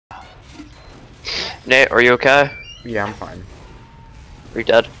Nate, are you okay? Yeah, I'm fine. Are you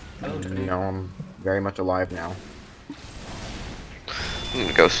dead? No, I'm very much alive now. I'm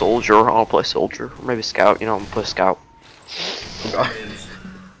gonna go soldier. I'll play soldier. Or maybe scout. You know, I'm gonna play scout.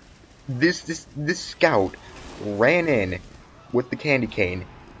 This scout ran in with the candy cane,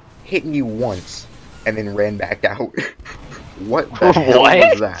 hit me once, and then ran back out. What the hell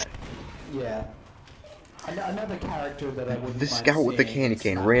was that? Yeah. Another character that I wouldn't The mind scout with the seeing candy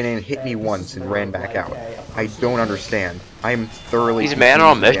cane Smash. ran in, hit me This once, is and more ran of back like out. a I person don't like- understand. I'm thoroughly He's a man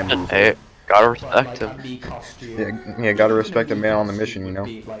on a confused and mission. bamboozled. Hey, gotta but, respect like, him. a me costume. Yeah, gotta Even respect a me man on the costume mission, you would know?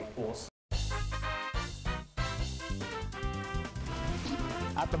 be, like, awesome.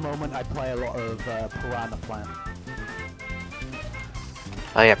 At the moment, I play a lot of Piranha Plant.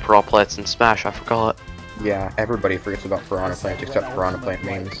 Oh yeah, pro plats in Smash. I forgot. Yeah, everybody forgets about Piranha Plant except Piranha Plant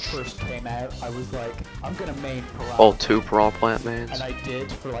Ultimate, memes. first came out, I was like, I'm gonna main Piranha. Oh, two pro plant mains. And I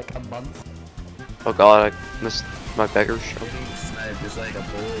did for like a month. Oh god, I missed my beggar show. Just like a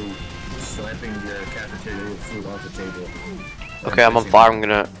bully slapping your cafeteria food off the table. Okay, I'm on fire. I'm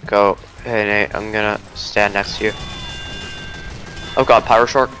gonna go. Hey Nate, I'm gonna stand next to you. Oh god, Pyro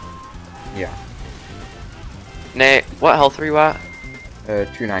Shark. Yeah. Nate, what health are you at?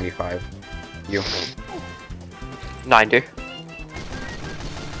 295. You. 90.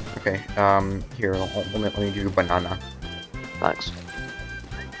 Okay, here, let me do banana. Thanks.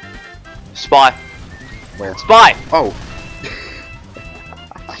 Spy. Where? Spy! Oh!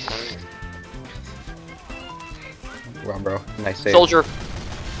 Well, bro, nice save. Soldier!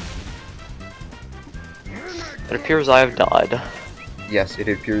 It appears I have died. Yes, it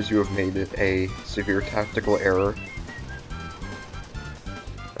appears you have made it a severe tactical error.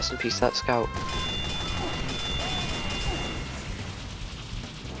 Rest in peace, that scout.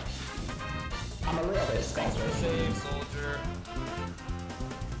 I'm a little bit Scottish.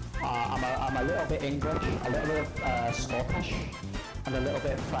 I'm a little bit English, a little bit Scottish, and a little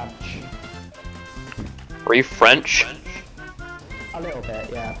bit French. Are you French? A little bit,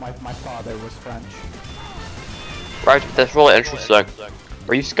 yeah. My father was French. Right, that's really interesting.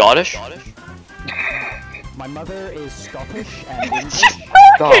 Are you Scottish? My mother is Scottish and English.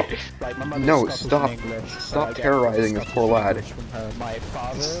 Stop! Like, my mother's No, Scottish stop. and English, so Stop I get terrorizing this Scottish poor and lad. English from her. My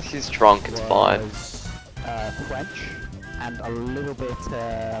father He's drunk, it's fine. was French and a little bit,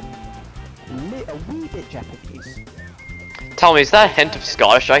 a wee bit Japanese. Tell me, is that a hint of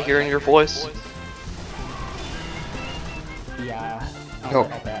Scottish I hear in your voice? Yeah. a No,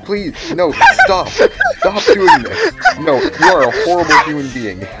 little bit. please, no, stop! Stop doing this! No, you are a horrible human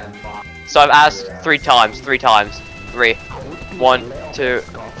being. So I've asked 3 times, 3 times. 3. 1, 2,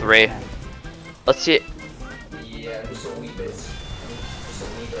 3. Let's see it. Yeah, just a wee bit. Just a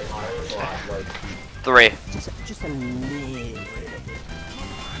wee bit higher, so I'm like... 3. Just a little.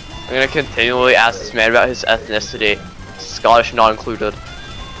 I'm gonna continually ask this man about his ethnicity. Scottish not included.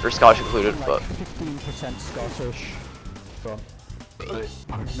 Or Scottish included, but... 15% Scottish. From.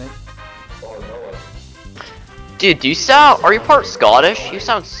 Pardon me. Oh no. Dude, do you sound... Are you part Scottish? You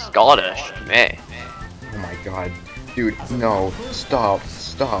sound Scottish to me. Oh my god. Dude, no, stop,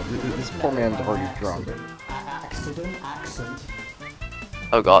 stop. This poor man's already drunk. Accent.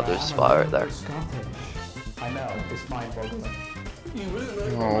 Oh god, there's a spy right there. Scottish. I know, it's mind-boggling.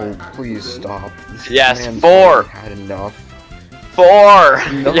 No, please stop. This Yes, man's 4. already had enough. 4!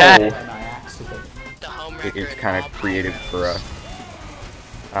 No. Yeah! And I accident. It's kind of creative for a...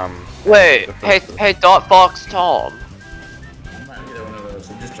 Wait, the hey, first- hey, Dot Fox Tom. I'm not either one of those,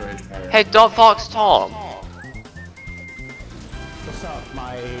 I'm just a rage pirate. Hey, Dot Fox Tom. What's up,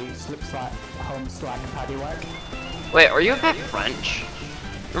 my slip-slack, home-slack paddywhack? Wait, are you a bit French?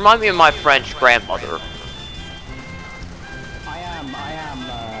 You remind me of my French grandmother. I am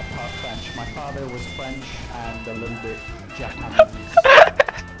part French. My father was French and a little bit Japanese.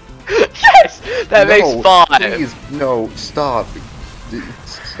 Yes! That makes No, 5! Please, no, stop.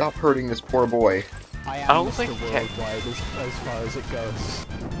 Stop hurting this poor boy. I am I don't Mr. think- Worldwide as far as it goes.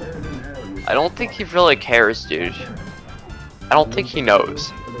 I don't think he really cares, dude. I don't think he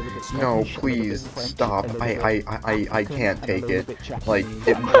knows. No, please, stop. I can't take it. Like,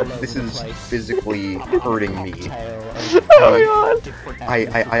 this is physically hurting me. Oh my god.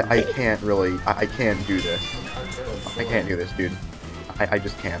 I can't really, I can't do this. I can't do this, dude. I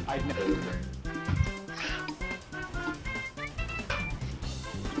just can't. I've never...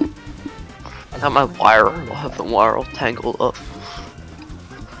 Not my wire. I'll have the wire all tangled up.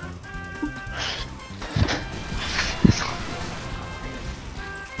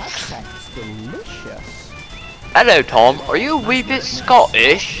 That sounds delicious. Hello, Tom. Are you a wee bit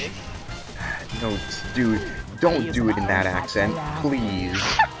Scottish? No, dude, don't do it in that accent, please.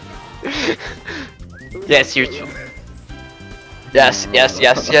 Yes, you're. Yes, yes,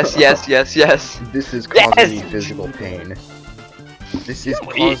 yes, yes, yes, yes, yes. This is causing Yes! me physical pain. This is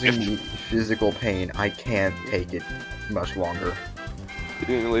causing me physical pain. I can't take it much longer. You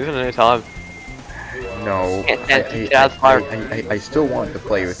can leave at any time. No, I still want to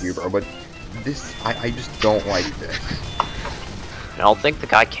play with you, bro, but this, I just don't like this. I don't think the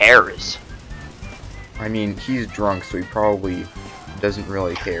guy cares. I mean, he's drunk, so he probably doesn't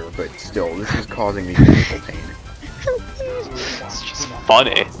really care, but still, this is causing me physical pain. It's just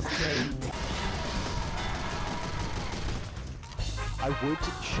funny. I would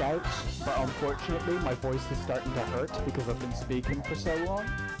shout, but unfortunately my voice is starting to hurt because I've been speaking for so long.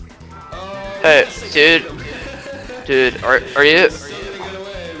 Hey, dude, are you?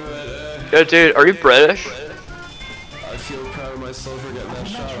 Yo, dude, are you British? I feel proud of myself for getting that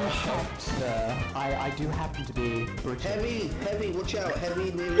shot off. I do happen to be British. Heavy, watch out,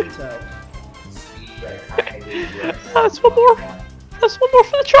 heavy near intel. That's one more. That's one more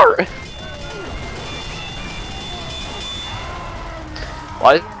for the chart.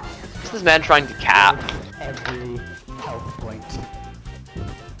 Why is this man trying to cap? Every health point.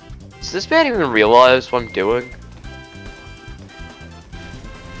 Does this man even realize what I'm doing?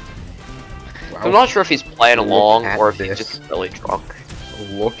 Wow. I'm not sure if he's playing along at or if he's this. just really drunk.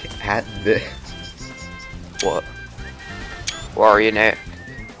 Look at this. What? Where are you, Nate?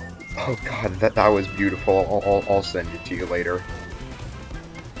 Oh god, that was beautiful. I'll send it to you later.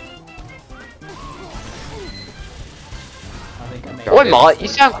 Oi, Matt, you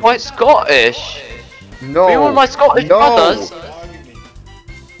sound quite Scottish. No. Are you one of my Scottish brothers? I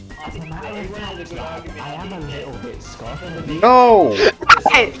am a little bit Scottish. No.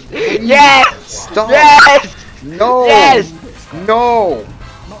 Yes! Stop. Yes! No. Yes! No.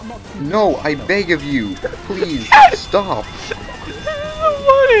 No, I beg of you. Please stop. This is so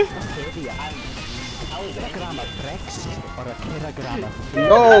funny.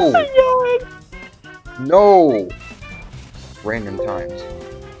 No. No. Random times.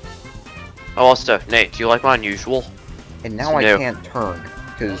 Oh, also, Nate, do you like my unusual? And now I No. can't turn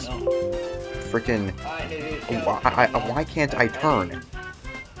because freaking why can't I turn?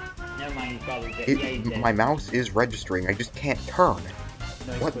 My mouse is registering. I just can't turn.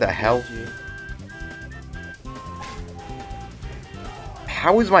 What the hell?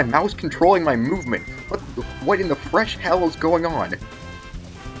 How is my mouse controlling my movement? What in the fresh hell is going on? You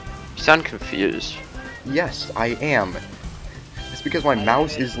sound confused. Yes, I am. It's because my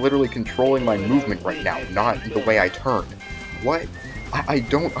mouse is literally controlling my movement right now, not the way I turn. What? I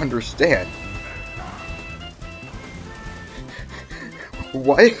don't understand.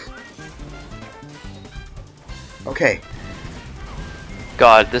 What? Okay.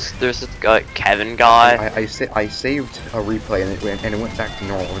 God, there's this guy, Kevin guy. I saved a replay and it went back to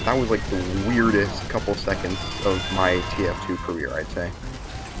normal. That was like the weirdest couple seconds of my TF2 career, I'd say.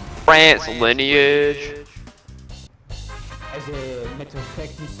 France lineage. Also, met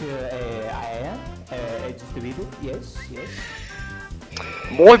technische AR, distributed, yes.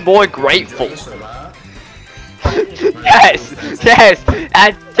 More grateful. Yes, yes,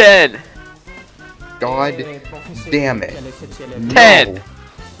 at 10. God damn it. 10. No.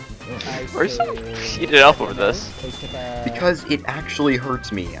 We're so heated up over this. Because it actually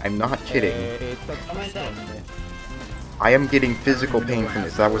hurts me. I'm not kidding. I am getting physical pain from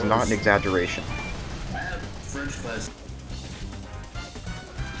this. That was not an exaggeration. French class.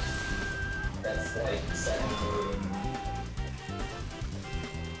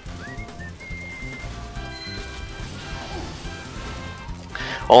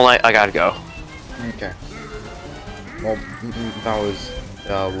 Oh, I gotta go. Okay. Well, that was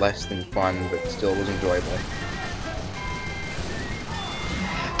less than fun, but still was enjoyable.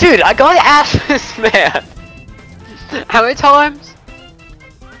 Dude, I gotta ask this man. How many times?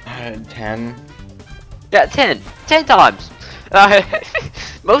 10. Yeah, 10. 10 times.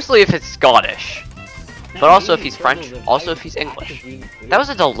 Mostly if it's Scottish. But also if he's French, also if he's English. That was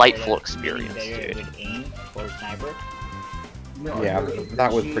a delightful experience, dude. Yeah,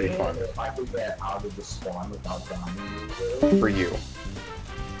 that was pretty fun. For you.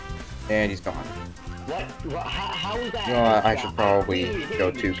 And he's gone. How is that? You know, I should probably go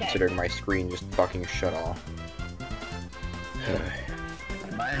too, considering my screen just fucking shut off.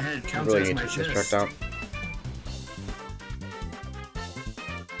 My head I counts really as need my to get this chest. checked out.